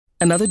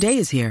Another day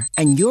is here,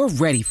 and you're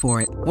ready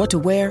for it. What to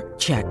wear?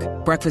 Check.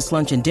 Breakfast,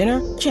 lunch, and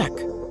dinner? Check.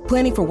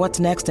 Planning for what's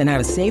next and how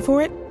to save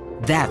for it?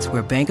 That's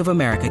where Bank of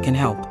America can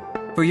help.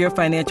 For your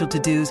financial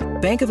to-dos,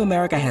 Bank of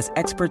America has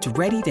experts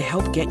ready to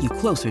help get you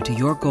closer to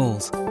your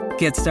goals.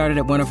 Get started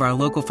at one of our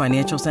local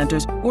financial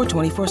centers or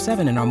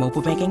 24/7 in our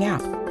mobile banking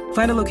app.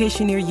 Find a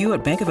location near you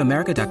at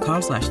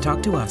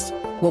bankofamerica.com/talktous.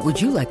 What would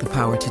you like the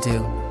power to do?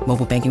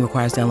 Mobile banking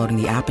requires downloading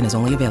the app and is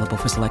only available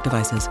for select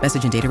devices.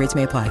 Message and data rates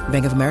may apply.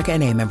 Bank of America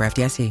N.A., member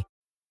FDIC.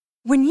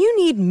 When you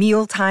need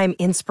mealtime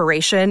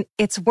inspiration,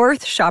 it's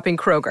worth shopping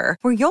Kroger,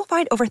 where you'll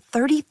find over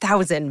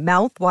 30,000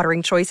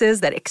 mouth-watering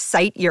choices that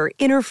excite your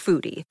inner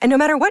foodie. And no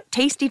matter what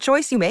tasty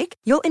choice you make,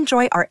 you'll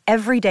enjoy our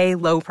everyday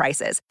low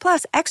prices,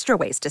 plus extra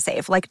ways to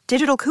save, like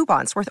digital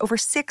coupons worth over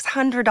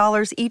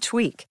 $600 each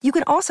week. You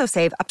can also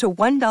save up to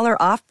 $1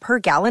 off per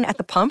gallon at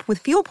the pump with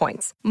fuel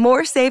points.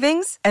 More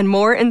savings and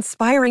more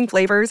inspiring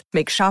flavors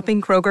make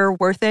shopping Kroger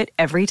worth it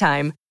every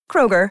time.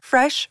 Kroger,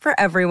 fresh for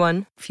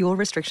everyone. Fuel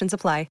restrictions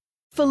apply.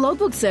 For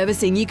logbook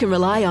servicing you can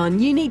rely on,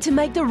 you need to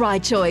make the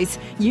right choice.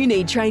 You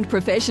need trained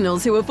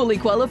professionals who are fully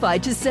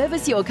qualified to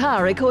service your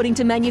car according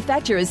to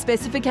manufacturer's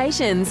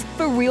specifications.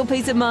 For real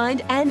peace of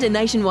mind and a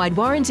nationwide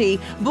warranty,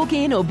 book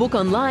in or book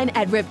online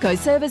at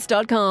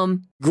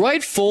repcoservice.com.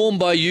 Great form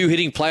by you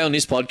hitting play on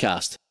this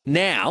podcast.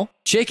 Now,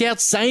 check out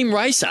Same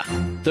Racer,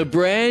 the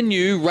brand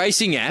new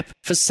racing app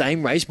for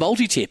same race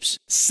multi-tips.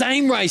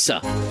 Same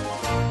Racer.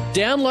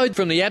 Download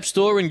from the App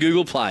Store and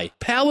Google Play.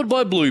 Powered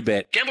by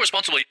Bluebet. Gamble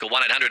responsibly. Call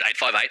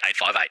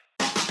 1-800-858-858.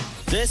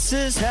 This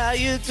is how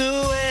you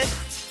do it.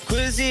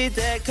 Quizzy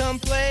Dad, come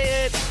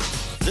play it.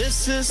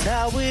 This is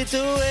how we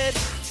do it.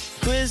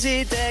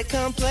 Quizzy Dad,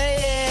 come play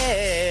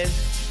it.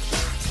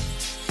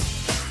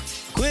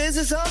 Quiz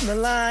is on the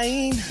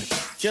line.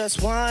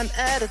 Just one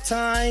at a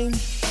time.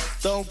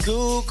 Don't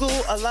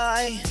Google a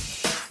lie.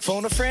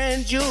 Phone a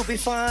friend, you'll be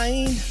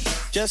fine.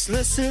 Just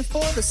listen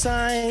for the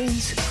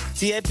signs.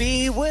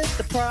 TAB with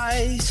the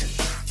prize.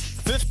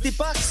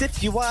 $50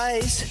 if you're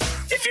wise.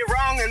 If you're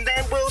wrong, and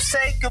then we'll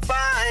say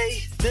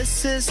goodbye.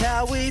 This is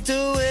how we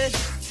do it.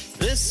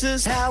 This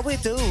is how we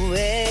do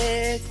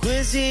it.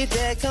 Quizzy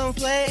Dad, come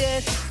play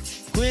it.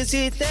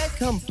 Quizzy Dad,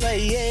 come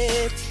play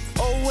it.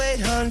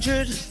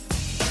 0800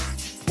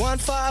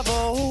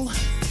 150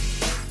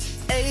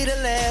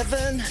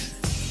 811.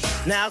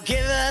 Now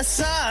give us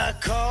a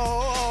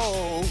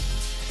call.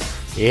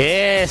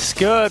 Yes,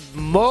 good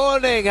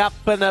morning, up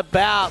and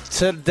about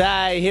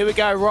today. Here we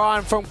go,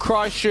 Ryan from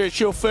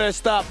Christchurch, you're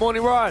first up.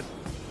 Morning, Ryan.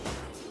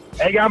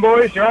 How you going,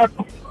 boys? You all right?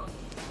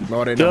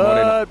 Morning.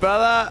 Good,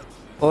 brother.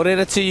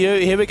 Morena to you.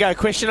 Here we go.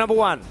 Question number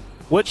 1.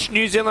 Which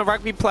New Zealand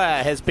rugby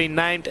player has been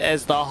named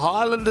as the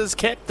Highlanders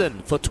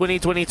captain for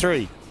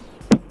 2023?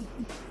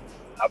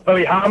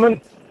 Billy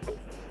Harmon.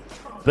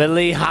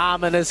 Billy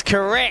Harmon is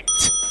correct.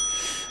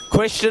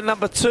 Question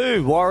number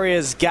 2.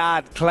 Warriors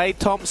guard Klay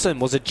Thompson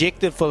was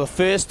ejected for the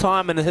first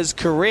time in his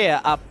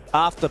career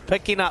after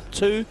picking up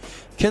 2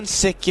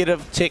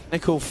 consecutive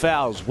technical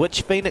fouls.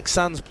 Which Phoenix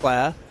Suns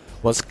player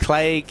was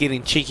Klay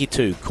getting cheeky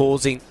to,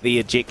 causing the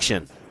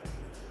ejection?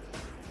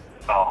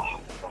 Oh,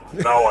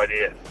 no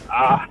idea.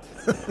 I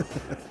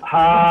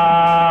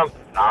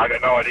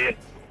got no idea. You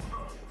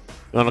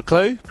want a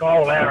clue?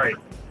 Kyle Lowry.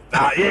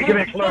 Yeah, give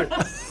me a clue.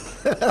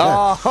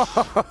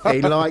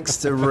 He likes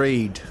to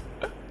read.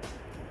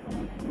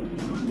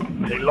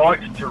 He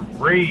likes to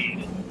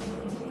read.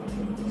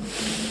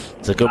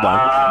 It's a good one.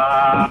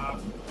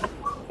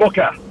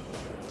 Booker.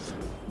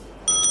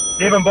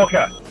 Devin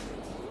Booker.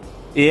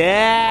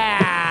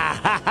 Yeah!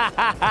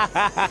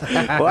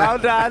 Well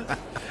done.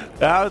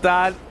 Well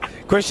done.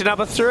 Question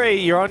number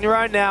 3. You're on your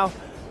own now.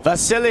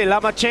 Vasily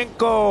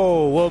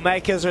Lomachenko will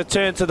make his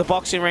return to the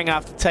boxing ring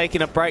after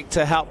taking a break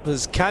to help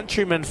his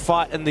countrymen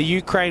fight in the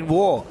Ukraine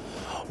war.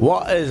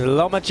 What is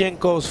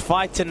Lomachenko's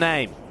fighter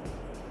name?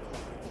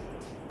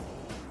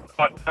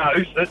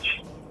 Usyk.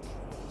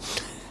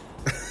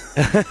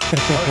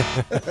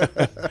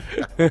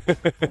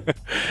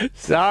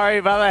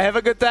 Sorry, brother. Have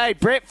a good day.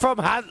 Brett from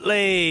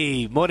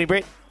Huntley. Morning,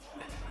 Brett.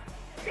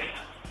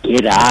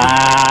 Get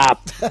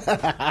up.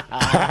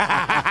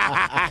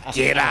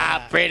 Get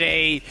up,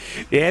 Bretty.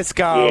 Yes,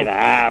 go. Get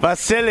up.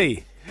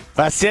 Vasily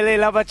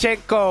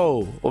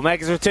Lomachenko will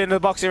make his return to the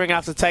boxing ring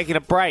after taking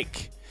a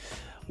break.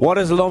 What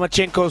is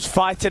Lomachenko's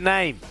fighter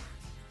name?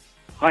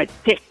 High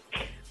Tech.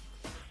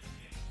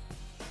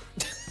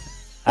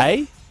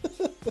 Hey?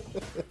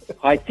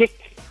 High Tech.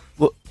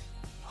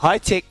 High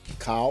Tech.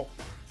 Carl.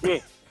 Yeah.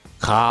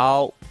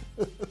 Carl.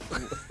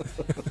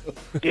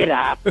 Get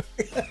up.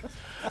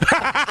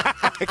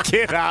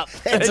 Get up.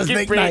 That's his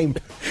nickname.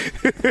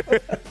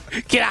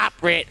 Get up,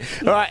 Brett.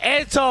 All right,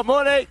 Anton,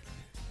 morning.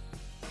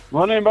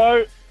 Morning,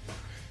 bro.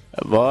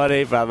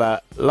 Morning,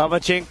 brother.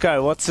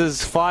 Lomachenko, what's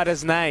his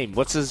fighter's name?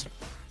 What's his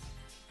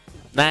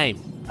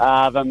name?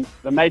 The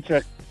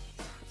Matrix.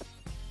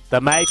 The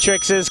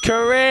Matrix is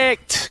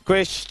correct.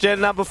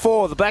 Question number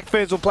 4. The Black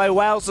Ferns will play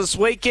Wales this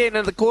weekend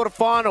in the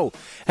quarterfinal.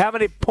 How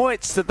many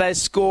points did they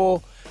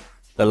score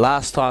the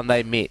last time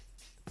they met?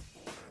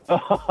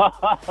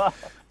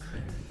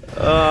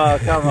 Oh,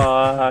 come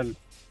on.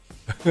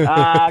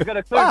 I got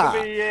a clue to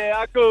be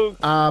Uncle.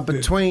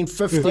 Between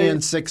 50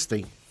 and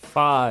 60.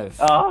 5,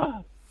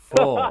 4,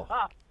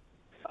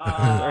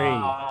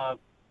 3.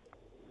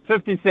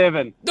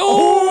 57.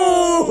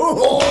 Oh,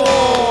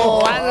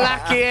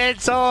 unlucky,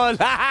 Anton.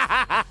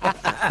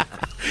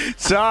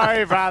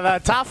 Sorry, brother.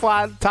 Tough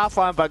one,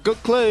 but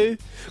good clue.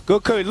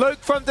 Good clue. Luke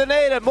from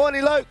Dunedin.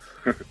 Morning, Luke.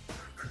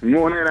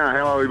 Morning,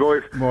 how are we,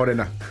 boys?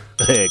 Morena.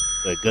 Hey,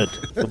 we're good.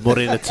 Good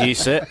morning to you,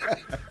 sir.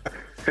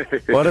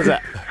 What is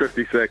it?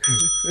 56.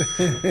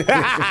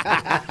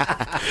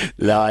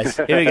 Nice.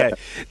 Here we go.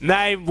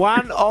 Name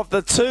one of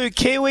the 2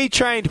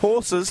 Kiwi-trained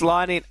horses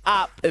lining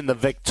up in the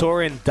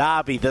Victorian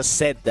Derby this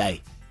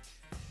Saturday.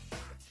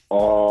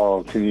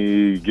 Oh, can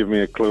you give me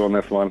a clue on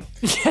this one?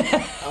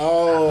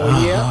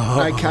 Oh,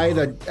 yeah. Okay.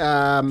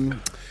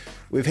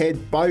 We've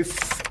had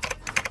both.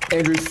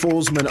 Andrew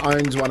Forsman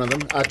owns one of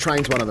them,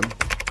 trains one of them.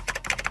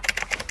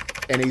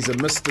 And he's a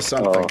Mr.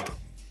 Something.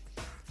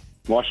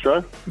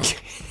 Maestro?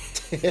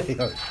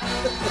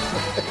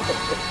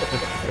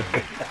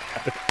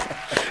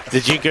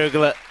 Did you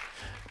Google it,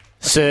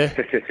 sir?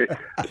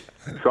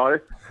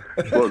 Sorry?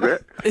 What was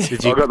that?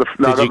 Did I got the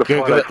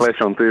Friday Flash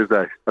on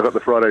Thursday. I got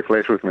the Friday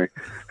Flash with me.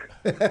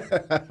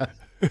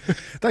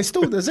 Does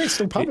that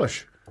still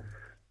publish?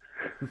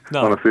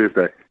 No. On a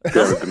Thursday.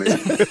 Don't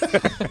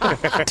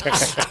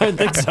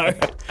think so.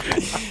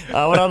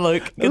 Well done,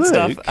 Luke. Good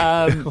stuff.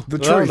 The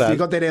truth. You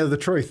got that out of the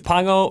truth.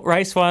 Pungle,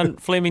 race 1,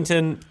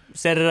 Flemington,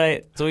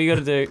 Saturday. That's all you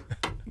got to do.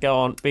 Go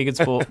on, be a good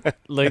sport.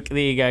 Luke, there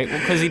you go. Well,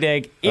 Quizzy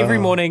Dag. Every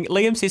morning,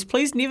 Liam says,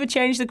 please never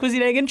change the Quizzy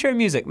Dag intro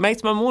music.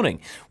 Makes my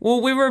morning.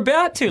 Well, we were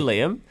about to,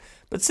 Liam,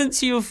 but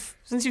since you've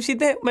said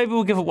that, maybe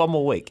we'll give it one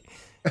more week.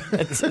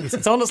 It's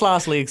on its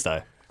last legs,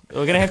 though.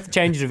 We're going to have to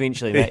change it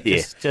eventually, mate.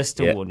 Just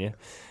to warn you.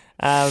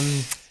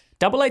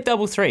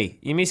 8833.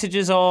 Your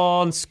messages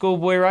on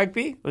schoolboy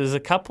rugby. There's a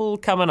couple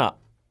coming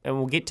up, and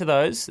we'll get to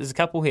those. There's a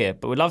couple here,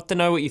 but we'd love to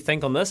know what you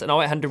think on this. And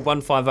 0800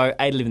 150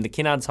 811, the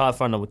Kennards High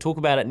Phone, and we'll talk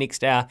about it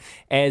next hour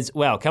as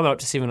well. Coming up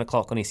to 7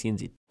 o'clock on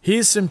SCNZ.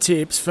 Here's some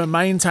tips for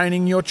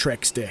maintaining your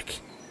Trex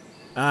deck.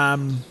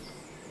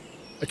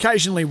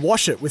 Occasionally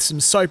wash it with some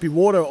soapy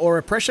water or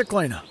a pressure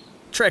cleaner.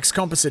 Trex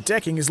composite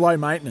decking is low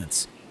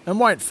maintenance and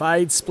won't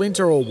fade,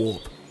 splinter or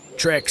warp.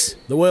 Trex,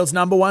 the world's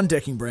 #1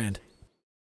 decking brand.